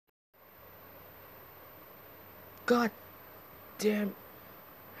God damn.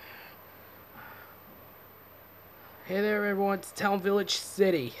 Hey there everyone, it's Town Village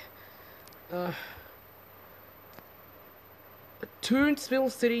City.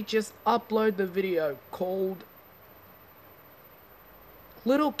 Toonsville City just uploaded the video called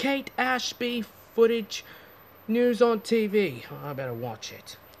Little Kate Ashby footage news on TV. I better watch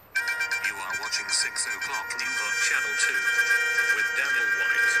it. You are watching 6 o'clock news on Channel 2 with Daniel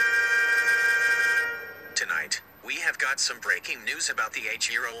White. Tonight, we have got some breaking news about the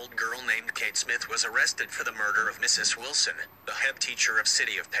 8-year-old girl named Kate Smith was arrested for the murder of Mrs. Wilson, the head teacher of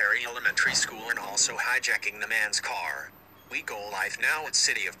City of Perry Elementary School, and also hijacking the man's car. We go live now at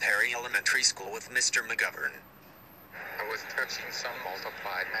City of Perry Elementary School with Mr. McGovern. I was touching some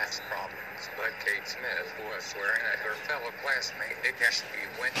multiplied math problems, but Kate Smith was swearing at her fellow classmate Nick Ashby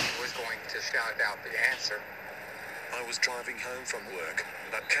when he was going to shout out the answer. I was driving home from work,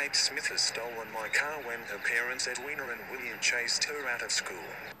 but Kate Smith has stolen my car when her parents Edwina and William chased her out of school.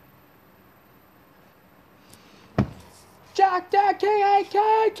 Jack Deakin,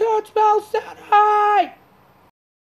 A.K.A. Toonsville City!